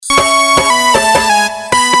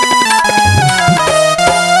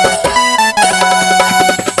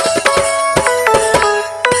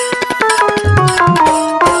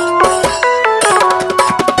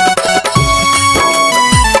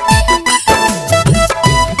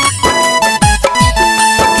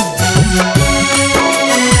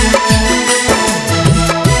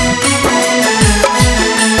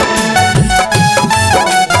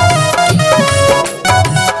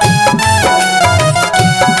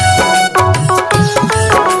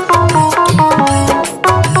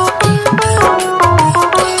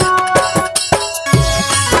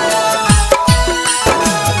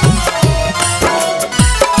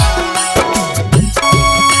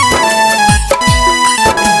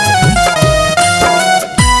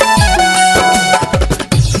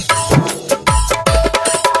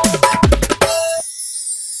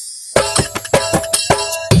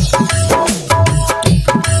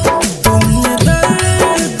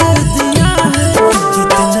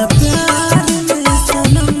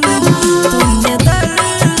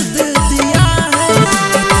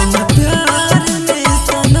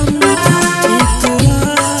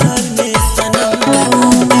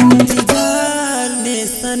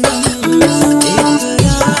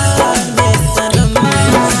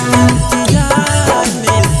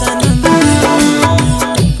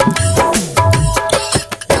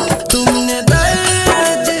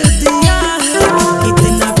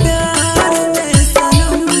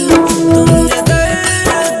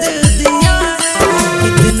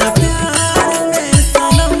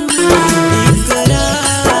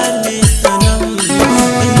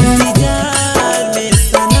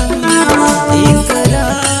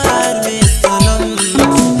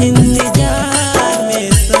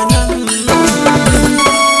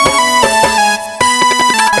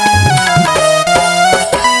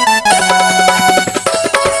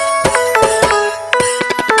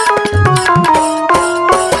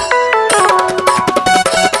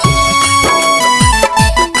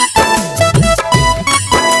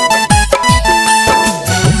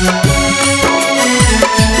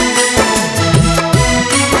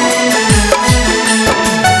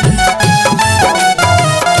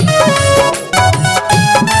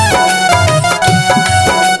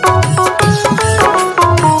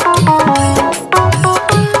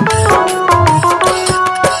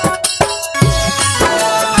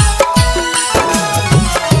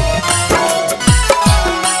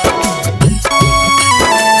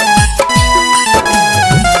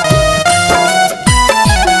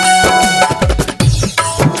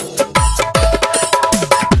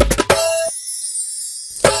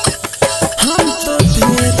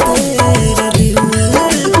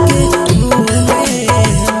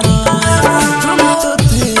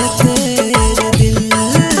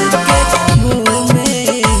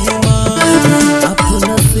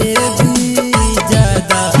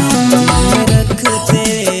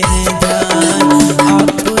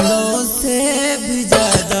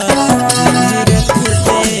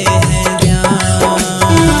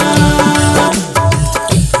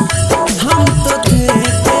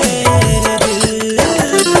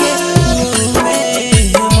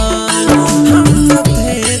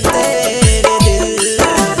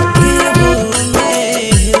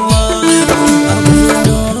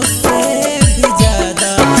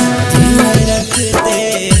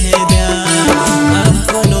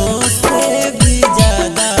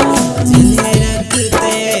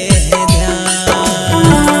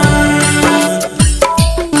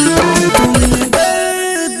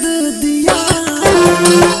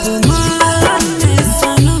अपमान में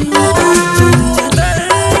सनम तुमने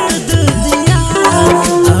दर्द दिया,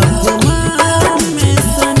 अपमान में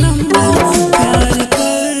सनम प्यार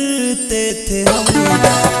करते थे हम,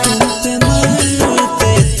 तुम पे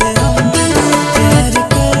मरते थे हम, प्यार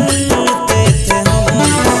करते थे हम,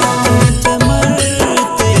 तुम पे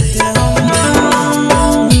मरते थे हम।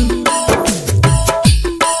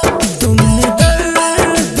 तुमने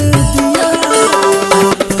दर्द दिया,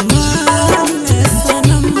 अपमान में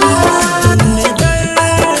सनम तुमने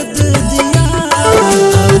दर्द दिया,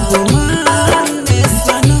 अपमान में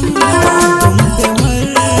सनम तुम पे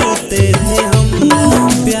मरते थे हम,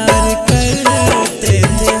 प्यार करते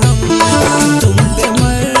थे हम, तुम पे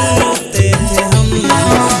मरते थे हम,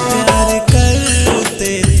 प्यार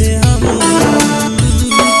करते थे हम।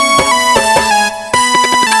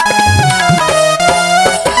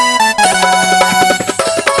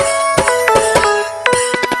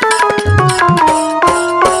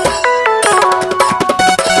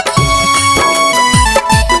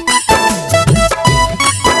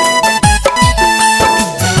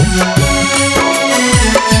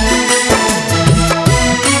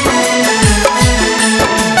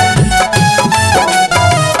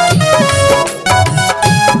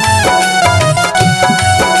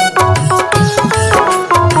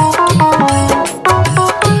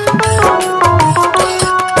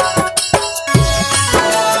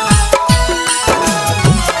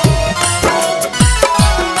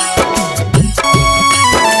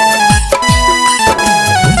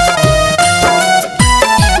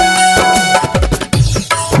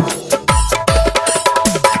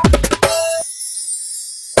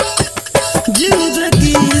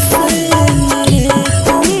 जिंदगी से मेरे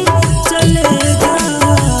तुम चले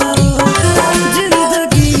जाओ,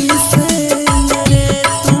 जिंदगी से मेरे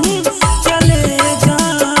तुम चले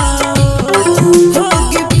जाओ,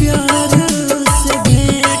 होगी प्यार से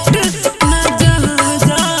भेंट न जहाँ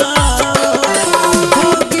जाओ,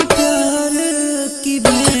 होगी प्यार की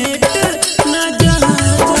भेंट न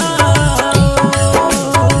जहाँ जाओ।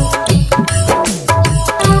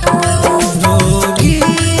 रोगी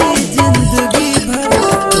जिंदगी भर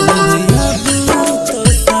तुम अब तो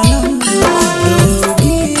सनम,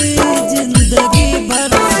 रोगी जिंदगी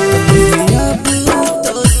भर तुम अब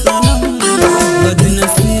तो सनम,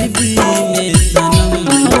 बदनसीबी में सनम,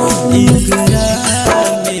 इकरार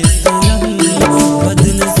में सनम,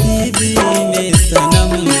 बदनसीबी में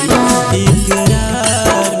सनम,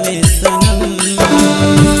 इकरार में सनम,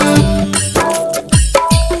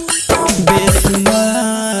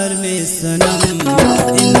 बेशुमार में सनम,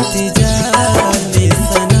 इंतजार में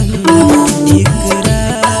सनम, इकरार